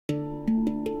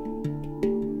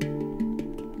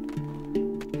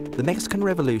The Mexican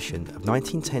Revolution of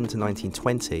 1910 to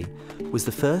 1920 was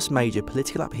the first major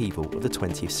political upheaval of the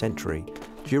 20th century,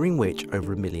 during which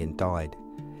over 1 million died.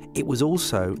 It was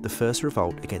also the first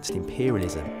revolt against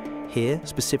imperialism, here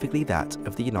specifically that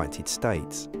of the United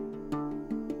States.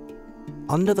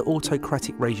 Under the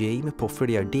autocratic regime of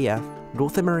Porfirio Diaz,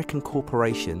 North American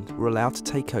corporations were allowed to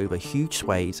take over huge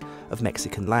swathes of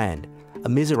Mexican land,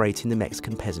 immiserating the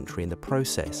Mexican peasantry in the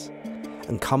process.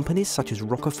 And companies such as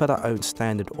Rockefeller-owned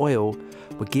Standard Oil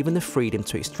were given the freedom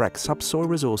to extract subsoil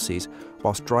resources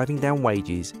whilst driving down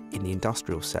wages in the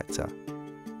industrial sector.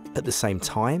 At the same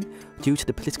time, due to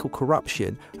the political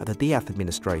corruption of the Diaz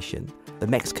administration, the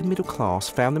Mexican middle class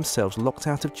found themselves locked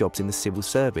out of jobs in the civil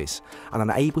service and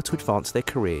unable to advance their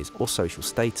careers or social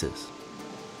status.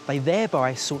 They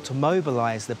thereby sought to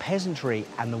mobilise the peasantry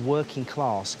and the working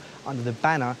class under the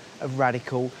banner of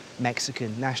radical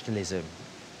Mexican nationalism,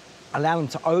 allow them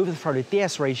to overthrow the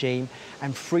Diaz regime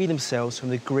and free themselves from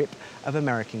the grip of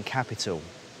American capital.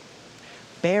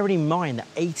 Bearing in mind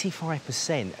that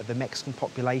 85% of the Mexican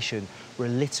population were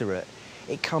illiterate,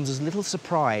 it comes as little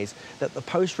surprise that the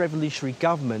post-revolutionary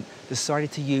government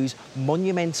decided to use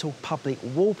monumental public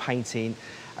wall painting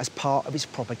as part of its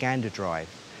propaganda drive.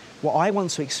 What I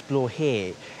want to explore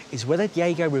here is whether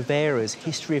Diego Rivera's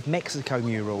History of Mexico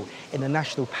mural in the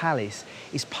National Palace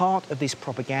is part of this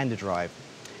propaganda drive,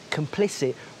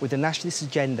 complicit with the nationalist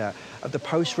agenda of the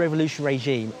post-revolution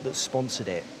regime that sponsored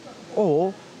it,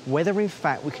 or whether in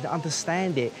fact we can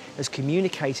understand it as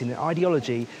communicating an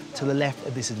ideology to the left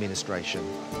of this administration.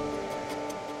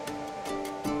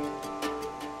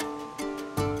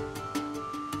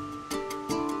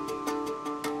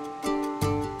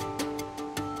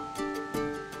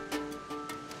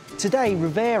 Today,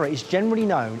 Rivera is generally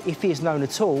known, if he is known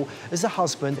at all, as the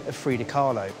husband of Frida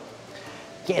Kahlo.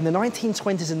 Yet in the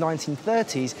 1920s and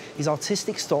 1930s, his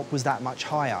artistic stock was that much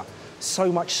higher.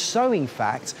 So much so, in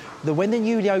fact, that when the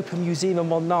newly opened Museum of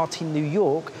Modern Art in New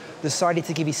York decided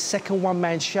to give his second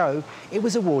one-man show, it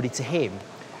was awarded to him,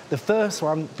 the first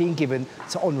one being given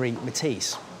to Henri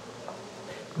Matisse.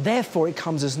 Therefore, it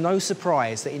comes as no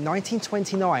surprise that in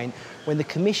 1929, when the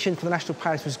commission for the National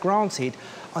Palace was granted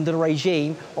under the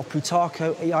regime of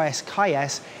Plutarco Elias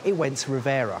Calles, it went to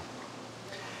Rivera.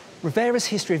 Rivera's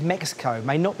History of Mexico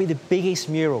may not be the biggest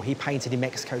mural he painted in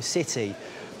Mexico City,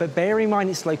 but bear in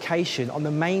mind its location on the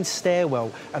main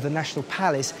stairwell of the National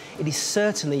Palace, it is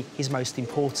certainly his most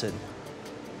important.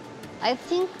 I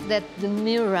think that the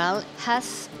mural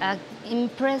has an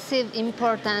impressive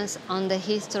importance on the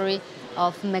history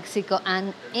of Mexico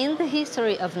and in the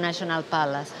history of National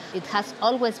Palace. It has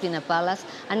always been a palace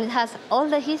and it has all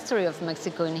the history of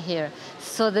Mexico in here.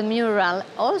 So the mural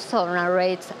also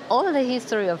narrates all the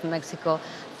history of Mexico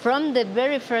from the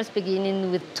very first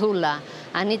beginning with Tula,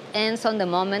 and it ends on the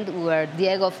moment where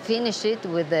Diego finished it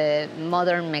with the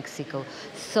modern Mexico.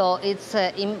 So it's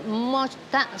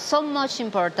so much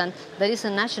important that it's a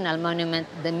national monument,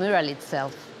 the mural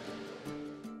itself.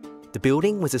 The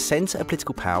building was a centre of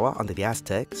political power under the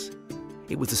Aztecs.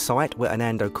 It was the site where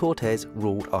Hernando Cortés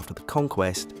ruled after the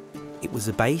conquest. It was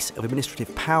the base of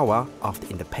administrative power after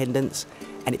independence,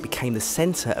 and it became the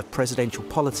centre of presidential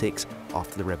politics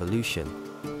after the revolution.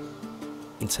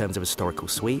 In terms of historical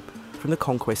sweep, from the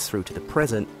conquest through to the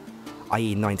present,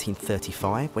 i.e.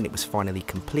 1935 when it was finally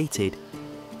completed,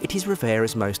 it is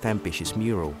Rivera's most ambitious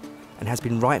mural and has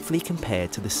been rightfully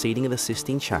compared to the ceiling of the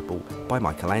Sistine Chapel by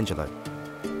Michelangelo.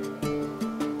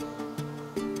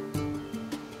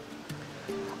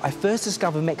 I first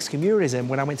discovered Mexican muralism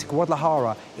when I went to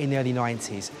Guadalajara in the early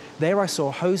 90s. There I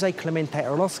saw Jose Clemente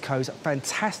Orozco's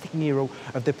fantastic mural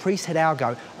of the priest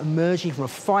Hidalgo emerging from a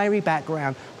fiery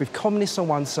background with communists on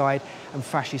one side and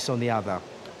fascists on the other.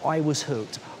 I was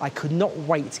hooked. I could not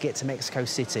wait to get to Mexico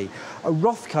City.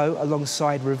 Orozco,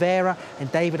 alongside Rivera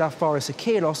and David Alfaro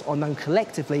Siqueiros, are known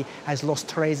collectively as Los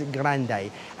Tres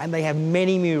Grandes, and they have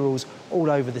many murals all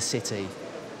over the city.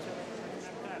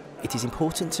 It is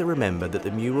important to remember that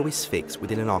the mural is fixed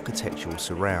within an architectural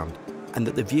surround and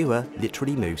that the viewer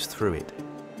literally moves through it.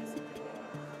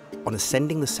 On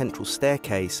ascending the central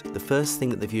staircase, the first thing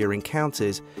that the viewer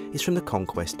encounters is from the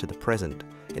conquest to the present,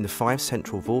 in the 5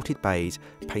 central vaulted bays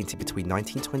painted between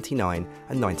 1929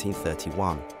 and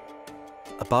 1931.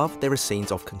 Above, there are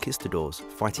scenes of conquistadors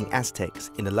fighting Aztecs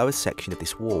in the lower section of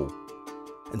this wall,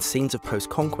 and scenes of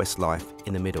post-conquest life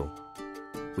in the middle.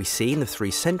 We see in the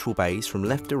 3 central bays from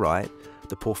left to right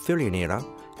the Porfirian era,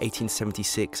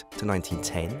 1876 to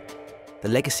 1910, the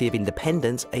legacy of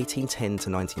independence, 1810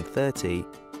 to 1930,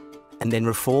 and then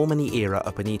reform and the era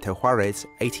of Benito Juarez,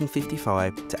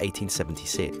 1855 to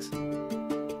 1876.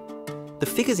 The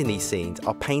figures in these scenes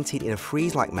are painted in a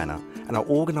frieze-like manner and are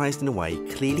organised in a way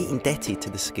clearly indebted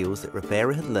to the skills that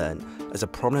Rivera had learned as a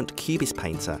prominent Cubist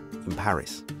painter in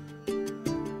Paris.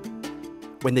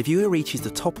 When the viewer reaches the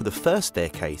top of the first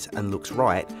staircase and looks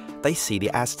right, they see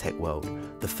the Aztec world,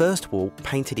 the first wall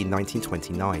painted in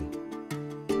 1929.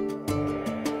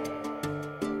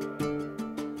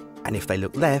 And if they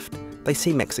look left, they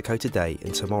see Mexico today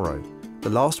and tomorrow, the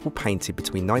last wall painted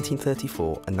between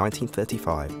 1934 and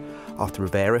 1935, after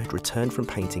Rivera had returned from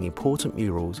painting important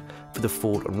murals for the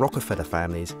Ford and Rockefeller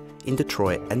families in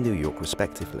Detroit and New York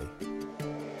respectively.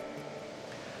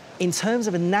 In terms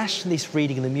of a nationalist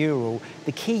reading of the mural,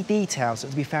 the key details are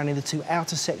to be found in the two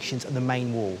outer sections of the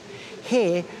main wall.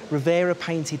 Here, Rivera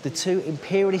painted the two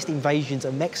imperialist invasions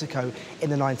of Mexico in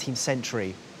the 19th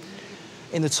century.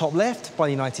 In the top left, by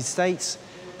the United States,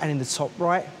 and in the top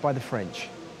right, by the French.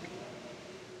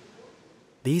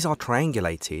 These are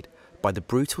triangulated by the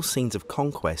brutal scenes of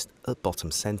conquest at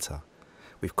bottom centre,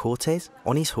 with Cortes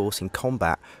on his horse in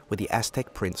combat with the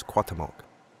Aztec prince Cuauhtémoc.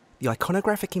 The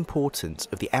iconographic importance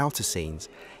of the outer scenes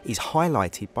is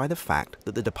highlighted by the fact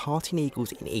that the departing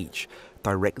eagles in each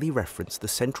directly reference the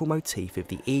central motif of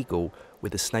the eagle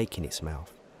with a snake in its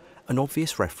mouth, an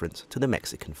obvious reference to the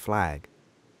Mexican flag.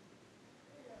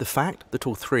 The fact that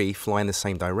all three fly in the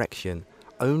same direction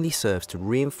only serves to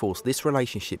reinforce this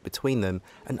relationship between them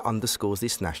and underscores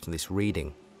this nationalist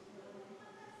reading.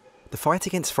 The fight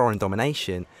against foreign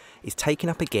domination is taken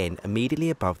up again immediately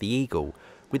above the eagle,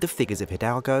 with the figures of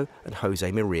Hidalgo and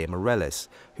Jose Maria Morelos,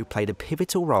 who played a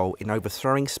pivotal role in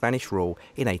overthrowing Spanish rule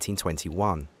in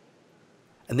 1821.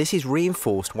 And this is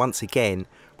reinforced once again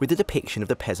with the depiction of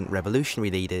the peasant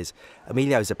revolutionary leaders,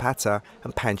 Emilio Zapata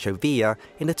and Pancho Villa,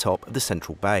 in the top of the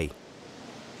central bay.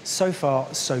 So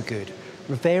far, so good.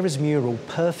 Rivera's mural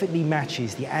perfectly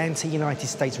matches the anti-United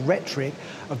States rhetoric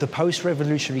of the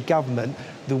post-revolutionary government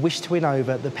that wished to win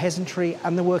over the peasantry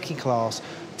and the working class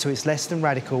to its less than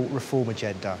radical reform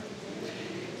agenda.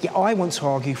 Yet I want to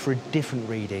argue for a different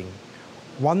reading,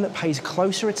 one that pays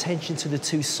closer attention to the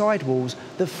two side walls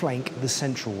that flank the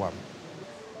central one.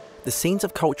 The scenes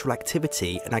of cultural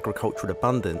activity and agricultural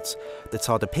abundance that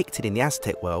are depicted in the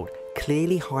Aztec world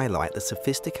clearly highlight the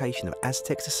sophistication of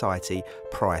Aztec society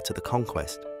prior to the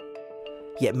conquest.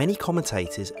 Yet many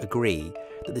commentators agree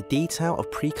that the detail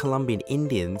of pre-Columbian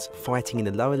Indians fighting in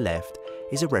the lower left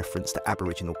is a reference to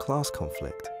Aboriginal class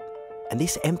conflict. And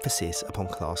this emphasis upon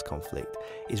class conflict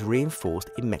is reinforced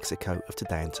in Mexico of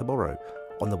today and tomorrow,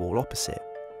 on the wall opposite.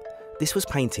 This was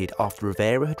painted after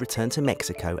Rivera had returned to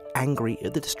Mexico angry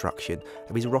at the destruction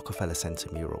of his Rockefeller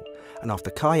Center mural, and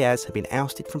after Calles had been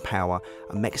ousted from power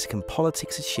and Mexican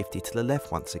politics had shifted to the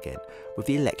left once again, with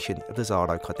the election of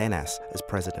Lázaro Cárdenas as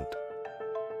president.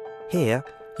 Here,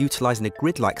 utilising a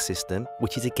grid-like system,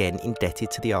 which is again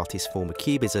indebted to the artist's form of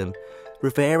Cubism,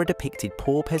 Rivera depicted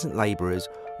poor peasant labourers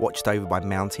watched over by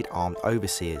mounted armed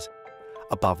overseers.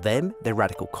 Above them, their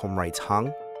radical comrades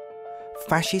hung,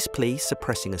 fascist police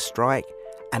suppressing a strike,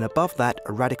 and above that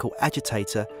a radical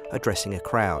agitator addressing a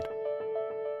crowd.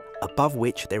 Above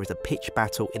which there is a pitched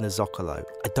battle in the Zocalo,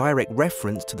 a direct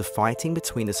reference to the fighting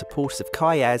between the supporters of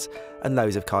Calles and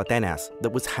those of Cárdenas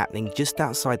that was happening just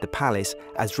outside the palace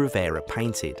as Rivera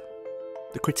painted.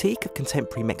 The critique of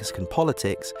contemporary Mexican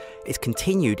politics is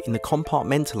continued in the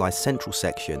compartmentalised central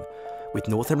section, with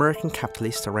North American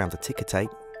capitalists around the ticker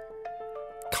tape,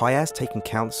 Calles taking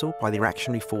counsel by the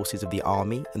reactionary forces of the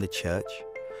army and the church,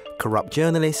 corrupt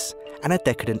journalists, and a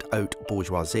decadent haute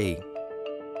bourgeoisie.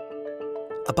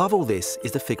 Above all this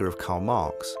is the figure of Karl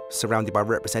Marx, surrounded by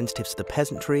representatives of the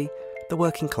peasantry, the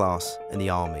working class, and the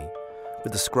army,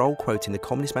 with the scroll quoting the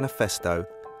Communist Manifesto,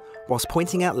 whilst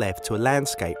pointing out left to a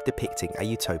landscape depicting a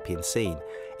utopian scene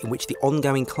in which the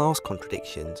ongoing class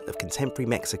contradictions of contemporary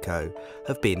Mexico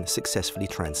have been successfully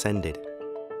transcended.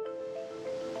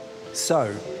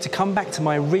 So, to come back to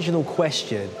my original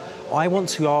question, I want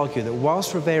to argue that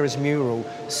whilst Rivera's mural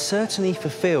certainly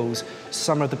fulfills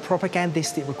some of the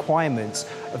propagandistic requirements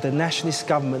of the nationalist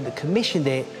government that commissioned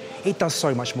it, it does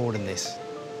so much more than this.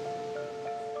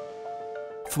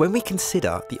 For when we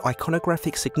consider the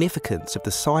iconographic significance of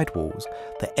the sidewalls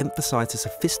that emphasise the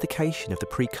sophistication of the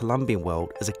pre-Columbian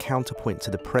world as a counterpoint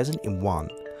to the present in one,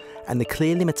 and the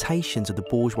clear limitations of the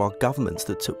bourgeois governments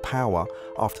that took power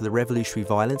after the revolutionary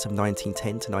violence of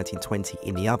 1910 to 1920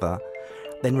 in the other,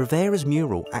 then Rivera's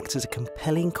mural acts as a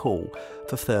compelling call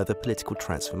for further political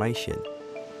transformation.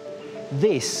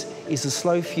 This is the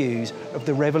slow fuse of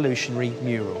the revolutionary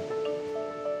mural.